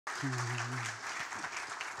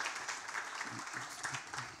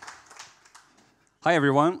Hi,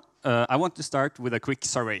 everyone. I want to start with a quick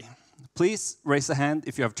survey. Please raise a hand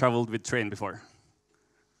if you have traveled with train before.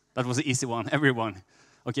 That was an easy one, everyone.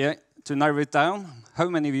 Okay, to narrow it down, how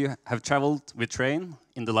many of you have traveled with train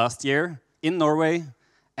in the last year in Norway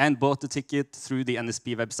and bought the ticket through the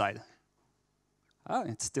NSB website? Ah,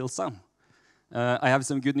 it's still some. I have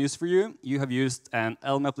some good news for you. You have used an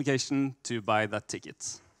Elm application to buy that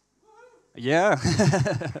ticket. Yeah.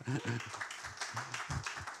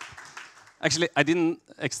 Actually, I didn't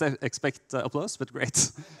expect applause, but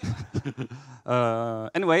great.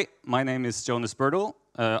 Anyway, my name is Jonas Berdal.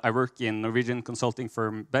 I work in Norwegian consulting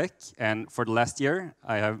firm Beck, and for the last year,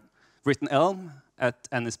 I have written Elm at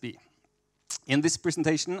NSB. In this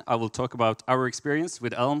presentation, I will talk about our experience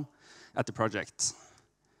with Elm at the project.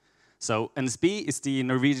 So, NSB is the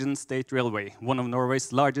Norwegian State Railway, one of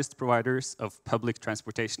Norway's largest providers of public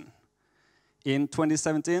transportation. In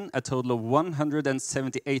 2017, a total of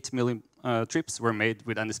 178 million trips were made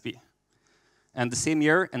with NSB. And the same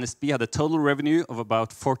year, NSB had a total revenue of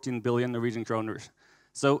about 14 billion Norwegian kroner.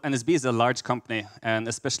 So NSB is a large company, and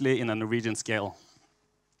especially in a Norwegian scale.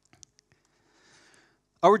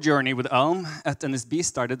 Our journey with Elm at NSB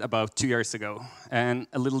started about 2 years ago. And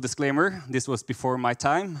a little disclaimer, this was before my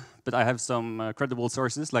time, but I have some credible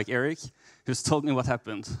sources like Eric, who's told me what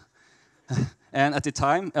happened. And at the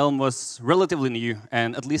time, Elm was relatively new,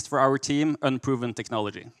 and at least for our team, unproven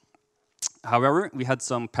technology. However, we had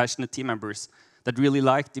some passionate team members that really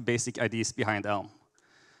liked the basic ideas behind Elm.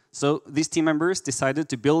 So these team members decided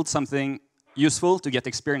to build something useful to get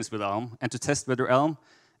experience with Elm and to test whether Elm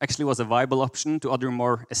actually was a viable option to other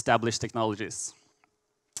more established technologies.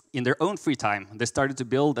 In their own free time, they started to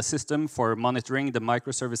build a system for monitoring the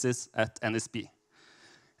microservices at NSB.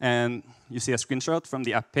 And you see a screenshot from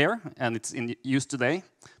the app here, and it's in use today.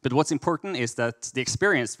 But what's important is that the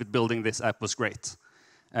experience with building this app was great.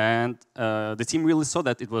 And the team really saw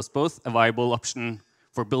that it was both a viable option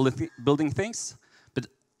for building things, but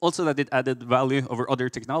also that it added value over other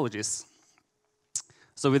technologies.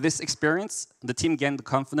 So with this experience, the team gained the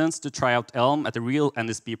confidence to try out Elm at a real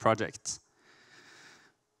NSB project.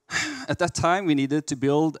 At that time, we needed to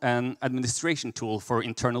build an administration tool for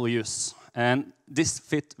internal use. And this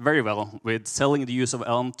fit very well with selling the use of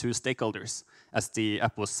Elm to stakeholders, as the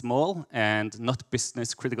app was small and not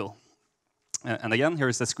business critical. And again, here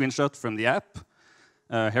is a screenshot from the app.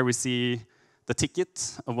 Here we see the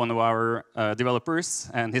ticket of one of our developers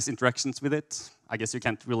and his interactions with it. I guess you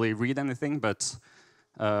can't really read anything, but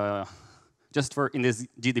just for in these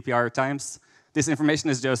GDPR times, this information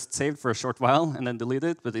is just saved for a short while and then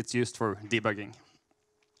deleted, but it's used for debugging.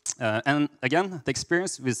 And again, the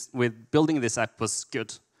experience with building this app was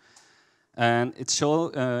good. And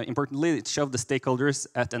importantly, it showed the stakeholders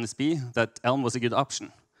at NSB that Elm was a good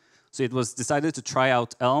option. So it was decided to try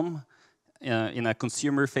out Elm in a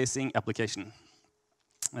consumer-facing application.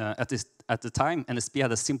 At the time, NSB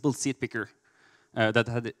had a simple seat picker that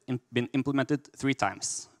had been implemented 3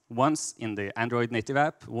 times. Once in the Android native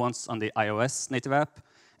app, once on the iOS native app,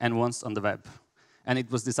 and once on the web. And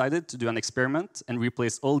it was decided to do an experiment and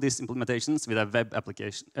replace all these implementations with a web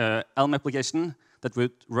application, Elm application that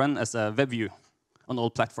would run as a web view on all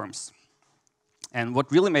platforms. And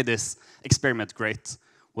what really made this experiment great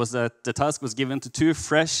was that the task was given to 2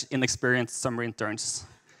 fresh, inexperienced summer interns.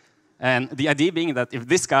 And the idea being that if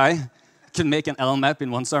this guy could make an Elm app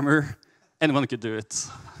in 1 summer, anyone could do it.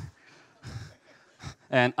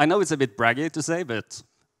 And I know it's a bit braggy to say, but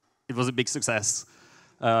it was a big success.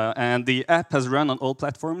 And the app has run on all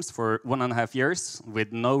platforms for 1.5 years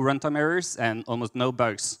with no runtime errors and almost no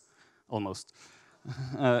bugs, almost.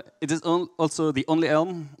 It is also the only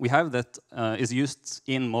Elm we have that is used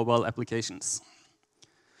in mobile applications.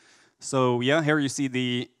 So yeah, here you see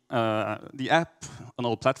the app on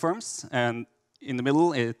all platforms, and in the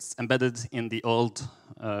middle it's embedded in the old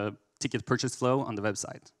ticket purchase flow on the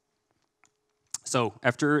website. So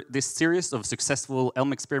after this series of successful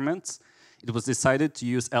Elm experiments, it was decided to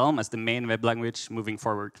use Elm as the main web language moving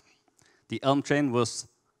forward. The Elm train was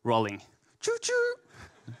rolling. Choo-choo!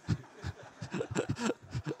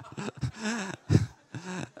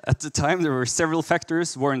 At the time, there were several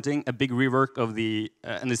factors warranting a big rework of the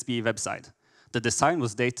NSB website. The design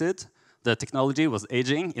was dated, the technology was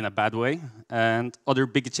aging in a bad way, and other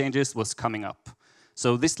big changes was coming up.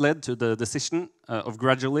 So this led to the decision of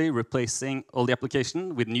gradually replacing all the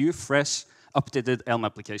application with new, fresh, updated Elm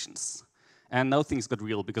applications. And now things got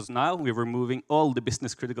real, because now we were moving all the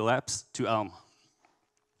business-critical apps to Elm.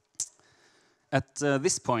 At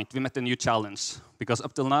this point, we met a new challenge, because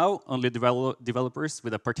up till now, only developers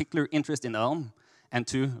with a particular interest in Elm and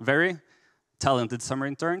 2 very talented summer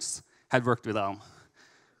interns had worked with Elm.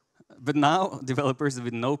 But now, developers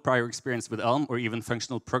with no prior experience with Elm or even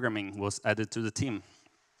functional programming was added to the team.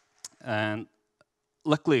 And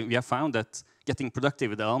luckily, we have found that getting productive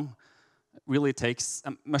with Elm really takes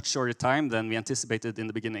a much shorter time than we anticipated in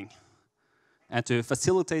the beginning. And to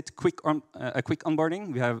facilitate a quick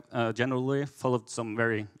onboarding, we have generally followed some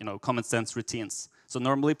very common sense routines. So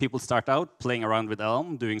normally, people start out playing around with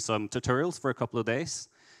Elm, doing some tutorials for a couple of days.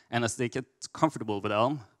 And as they get comfortable with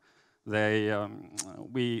Elm,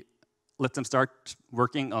 we let them start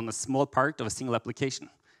working on a small part of a single application.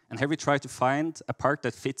 And here we try to find a part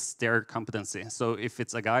that fits their competency. So if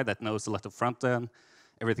it's a guy that knows a lot of front-end,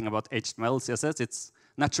 everything about HTML, CSS, it's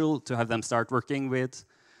natural to have them start working with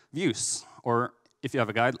views. Or if you have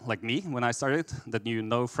a guy like me, when I started, that knew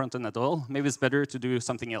no front-end at all, maybe it's better to do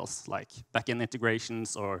something else, like back-end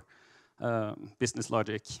integrations or business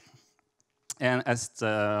logic. And as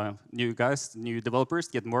the new developers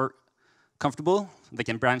get more comfortable, they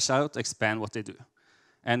can branch out, expand what they do.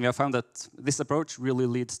 And we have found that this approach really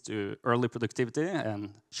leads to early productivity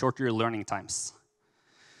and shorter learning times.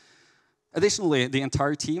 Additionally, the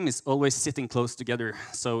entire team is always sitting close together.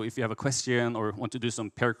 So if you have a question or want to do some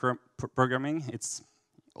pair programming, it's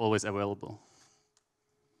always available.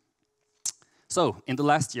 So in the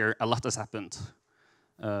last year, a lot has happened.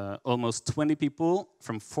 Almost 20 people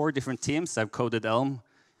from 4 different teams have coded Elm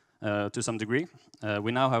to some degree.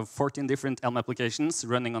 We now have 14 different Elm applications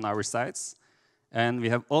running on our sites. And we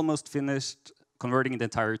have almost finished converting the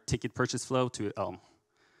entire ticket purchase flow to Elm.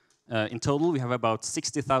 In total, we have about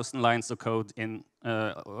 60,000 lines of code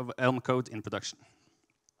of Elm code in production.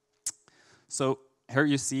 So here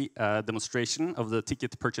you see a demonstration of the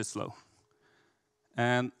ticket purchase flow.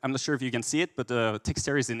 And I'm not sure if you can see it, but the text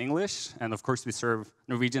here is in English. And of course, we serve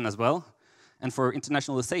Norwegian as well. And for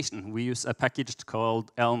internationalization, we use a package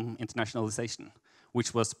called Elm Internationalization,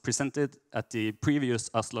 which was presented at the previous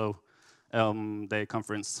Oslo Elm Day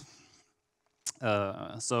conference.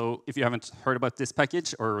 So if you haven't heard about this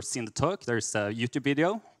package or seen the talk, there's a YouTube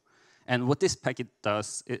video. And what this package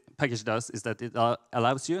does is that it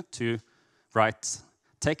allows you to write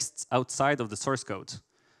text outside of the source code.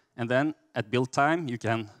 And then at build time, you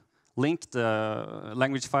can link the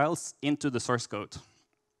language files into the source code.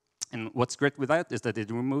 And what's great with that is that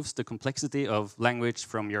it removes the complexity of language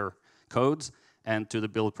from your code and to the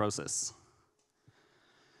build process.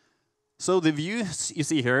 So the views you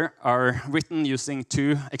see here are written using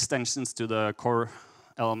 2 extensions to the core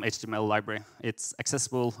Elm HTML library. It's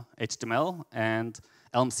Accessible HTML and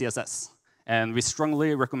Elm CSS. And we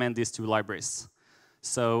strongly recommend these 2 libraries.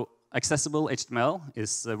 So Accessible HTML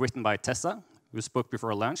is written by Tessa, who spoke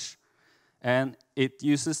before lunch. And it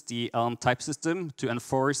uses the Elm type system to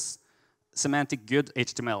enforce semantic good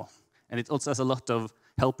HTML. And it also has a lot of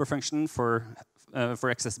helper function for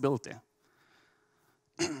accessibility.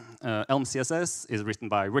 Elm CSS is written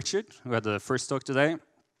by Richard, who had the first talk today.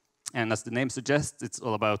 And as the name suggests, it's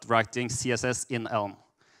all about writing CSS in Elm.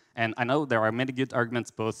 And I know there are many good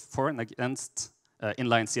arguments both for and against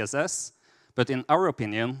inline CSS. But in our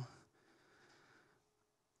opinion,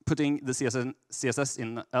 putting the CSS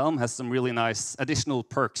in Elm has some really nice additional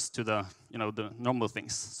perks to the normal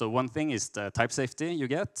things. So one thing is the type safety you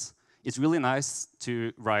get. It's really nice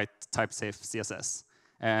to write type-safe CSS.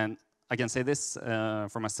 And I can say this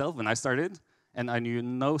for myself when I started, and I knew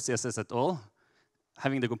no CSS at all.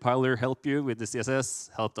 Having the compiler help you with the CSS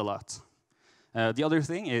helped a lot. The other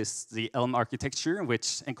thing is the Elm architecture,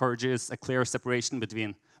 which encourages a clear separation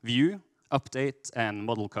between view, update, and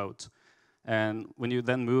model code. And when you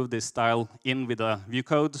then move this style in with a view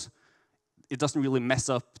code, it doesn't really mess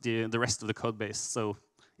up the rest of the code base. So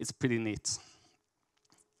it's pretty neat.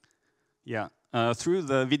 Yeah. Through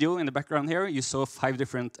the video in the background here, you saw 5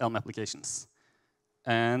 different Elm applications.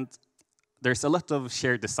 And there's a lot of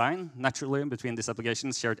shared design, naturally, between these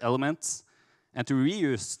applications, shared elements. And to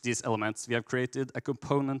reuse these elements, we have created a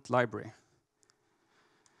component library.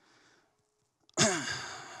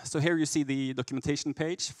 So here you see the documentation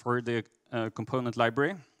page for the component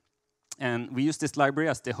library. And we use this library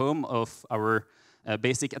as the home of our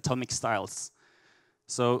basic atomic styles.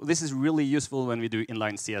 So this is really useful when we do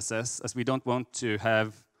inline CSS, as we don't want to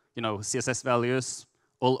have CSS values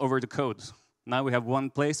all over the code. Now we have one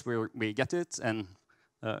place where we get it and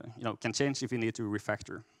can change if we need to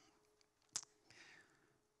refactor.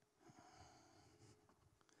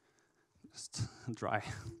 Just dry.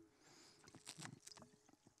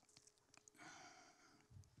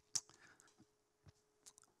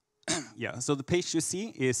 Yeah, so the page you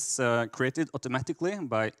see is created automatically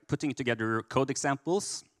by putting together code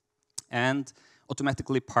examples and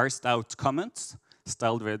automatically parsed out comments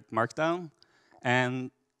styled with Markdown,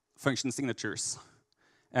 and function signatures.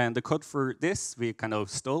 And the code for this we kind of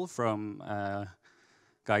stole from a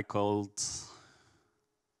guy called,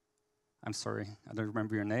 I'm sorry, I don't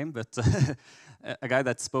remember your name, but a guy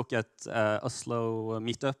that spoke at Oslo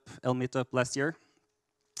meetup, Elm meetup last year.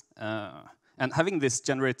 And having this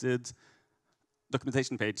generated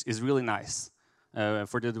documentation page is really nice.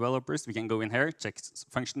 For the developers, we can go in here, check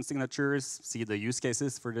function signatures, see the use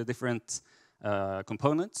cases for the different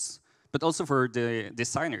components, but also for the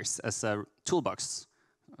designers as a toolbox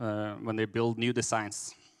when they build new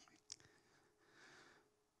designs.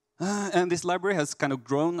 And this library has kind of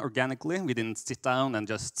grown organically. We didn't sit down and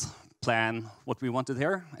just plan what we wanted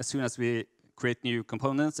here. As soon as we create new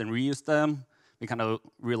components and reuse them, we kind of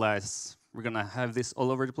realize we're going to have this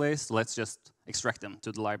all over the place, so let's just extract them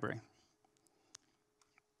to the library.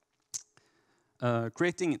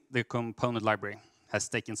 Creating the component library has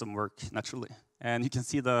taken some work, naturally. And you can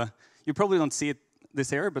see you probably don't see this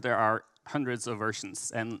here, but there are hundreds of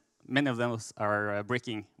versions, and many of those are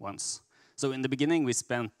breaking ones. So in the beginning, we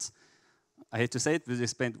spent, I hate to say it, we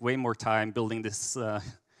spent way more time building this,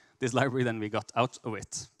 this library than we got out of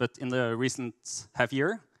it. But in the recent half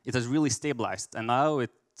year, it has really stabilized, and now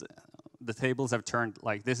the tables have turned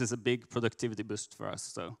like this is a big productivity boost for us.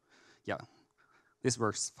 So yeah, this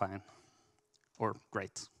works fine, or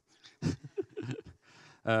great.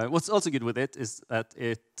 What's also good with it is that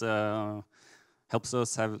it helps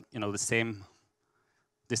us have the same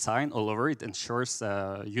design all over. It ensures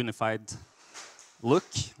a unified look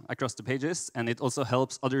across the pages, and it also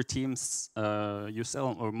helps other teams use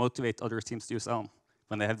Elm, or motivate other teams to use Elm.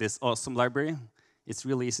 When they have this awesome library, it's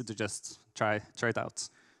really easy to just try it out,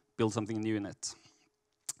 build something new in it.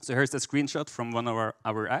 So here's a screenshot from one of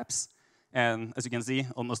our apps, and as you can see,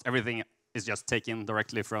 almost everything is just taken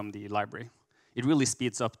directly from the library. It really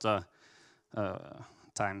speeds up the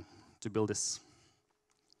time to build this.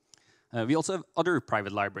 We also have other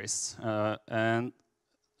private libraries, and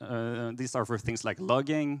these are for things like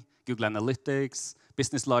logging, Google Analytics,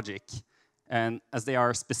 business logic. And as they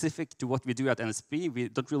are specific to what we do at NSB, we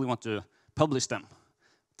don't really want to publish them.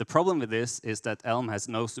 The problem with this is that Elm has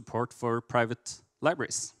no support for private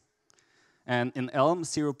libraries. And in Elm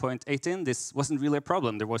 0.18, this wasn't really a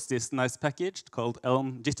problem. There was this nice package called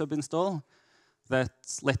Elm GitHub install that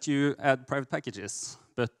let you add private packages.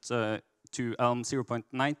 But to Elm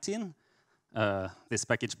 0.19, this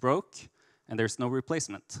package broke, and there's no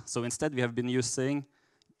replacement. So instead, we have been using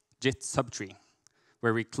Git subtree,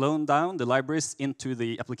 where we clone down the libraries into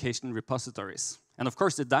the application repositories. And of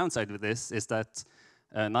course, the downside with this is that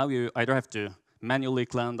now you either have to manually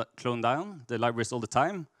clone down the libraries all the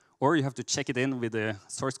time, or you have to check it in with the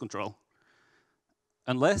source control.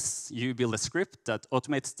 Unless you build a script that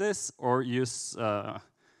automates this, or use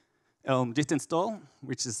Elm Git install,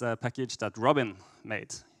 which is a package that Robin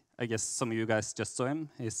made. I guess some of you guys just saw him.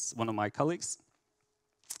 He's one of my colleagues.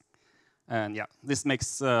 And yeah, this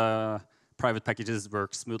makes private packages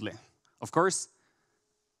work smoothly. Of course,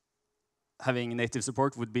 having native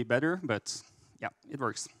support would be better, but yeah, it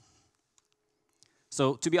works.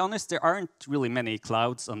 So to be honest, there aren't really many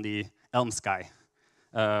clouds on the Elm sky.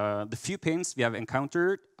 The few pains we have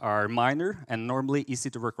encountered are minor and normally easy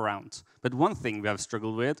to work around. But one thing we have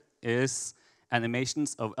struggled with is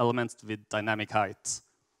animations of elements with dynamic height.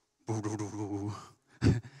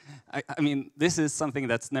 I mean, this is something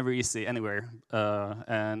that's never easy anywhere.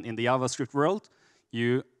 And in the JavaScript world,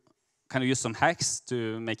 you kind of use some hacks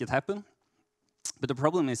to make it happen. But the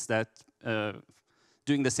problem is that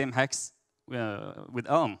doing the same hacks with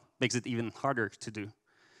Elm makes it even harder to do.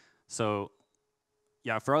 So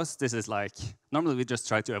yeah, for us, this is like, normally we just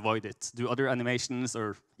try to avoid it, do other animations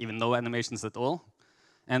or even no animations at all.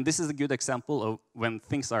 And this is a good example of when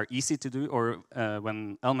things are easy to do, or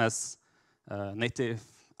when Elm has native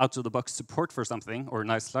out-of-the-box support for something, or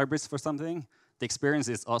nice libraries for something, the experience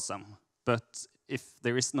is awesome. But if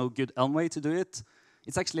there is no good Elm way to do it,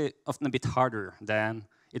 it's actually often a bit harder than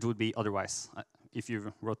it would be otherwise if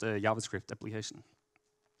you wrote a JavaScript application.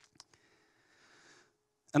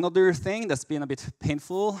 Another thing that's been a bit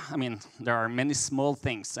painful, I mean, there are many small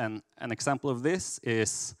things, and an example of this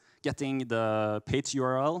is getting the page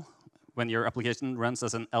URL when your application runs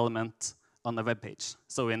as an element on a web page.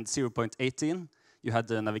 So in 0.18, you had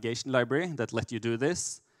the navigation library that let you do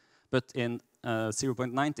this, but in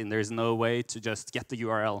 0.19, there is no way to just get the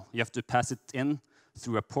URL. You have to pass it in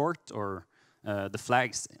through a port or the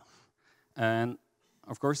flags. And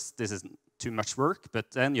of course, this is too much work,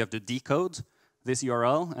 but then you have to decode this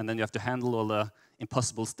URL, and then you have to handle all the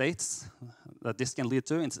impossible states that this can lead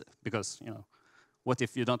to, because, what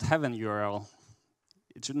if you don't have an URL?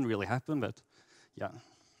 It shouldn't really happen, but Yeah.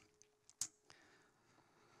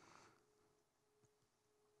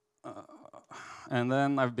 And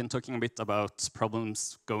then I've been talking a bit about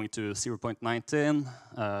problems going to 0.19.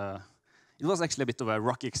 It was actually a bit of a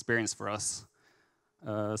rocky experience for us.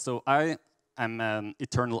 So I am an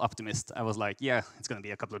eternal optimist. I was like, yeah, it's going to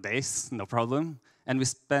be a couple of days, no problem. And we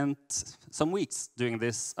spent some weeks doing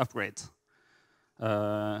this upgrade.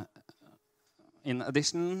 In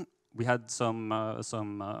addition, we had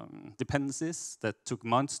some dependencies that took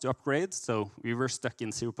months to upgrade, so we were stuck in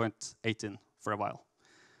 0.18 for a while.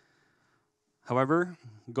 However,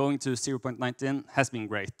 going to 0.19 has been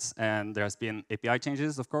great, and there has been API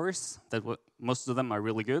changes, of course. Most of them are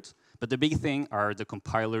really good, but the big thing are the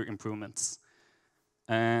compiler improvements.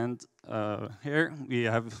 And here we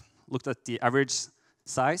have looked at the average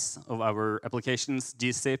size of our applications,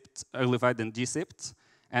 gzipped, uglified, and gzipped,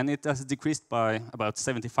 and it has decreased by about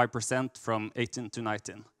 75% from 18 to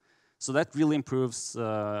 19. So that really improves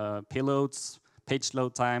payloads, page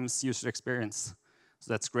load times, user experience.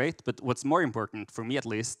 So that's great, but what's more important, for me at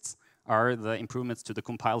least, are the improvements to the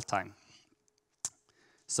compile time.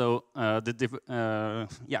 So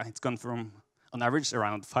it's gone from, on average,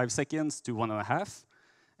 around 5 seconds to 1.5.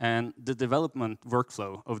 And the development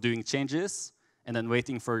workflow of doing changes and then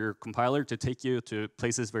waiting for your compiler to take you to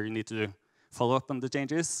places where you need to follow up on the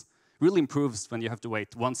changes really improves when you have to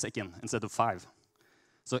wait 1 second instead of 5.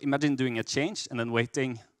 So imagine doing a change and then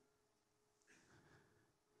waiting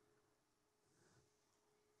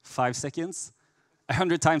 5 seconds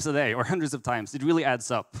 100 times a day or hundreds of times. It really adds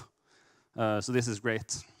up. So this is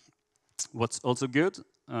great. What's also good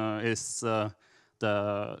is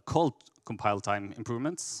the call compile time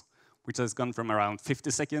improvements, which has gone from around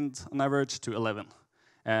 50 seconds on average to 11.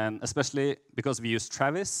 And especially because we use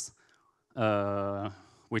Travis,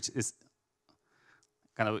 which is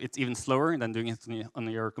it's even slower than doing it on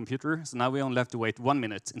your computer. So now we only have to wait 1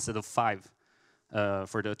 minute instead of 5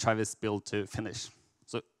 for the Travis build to finish.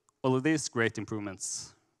 So all of these great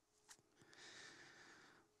improvements.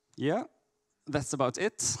 Yeah, that's about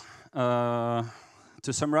it. To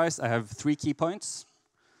summarize, I have 3 key points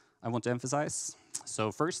I want to emphasize.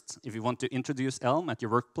 So first, if you want to introduce Elm at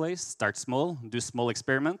your workplace, start small, do small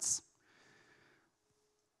experiments.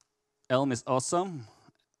 Elm is awesome,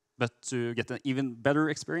 but to get an even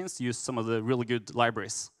better experience, use some of the really good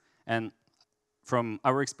libraries. And from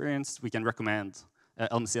our experience, we can recommend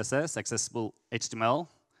Elm CSS, accessible HTML.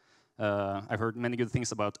 I've heard many good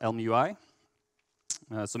things about Elm UI.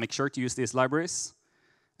 So make sure to use these libraries.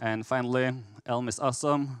 And finally, Elm is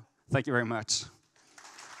awesome. Thank you very much.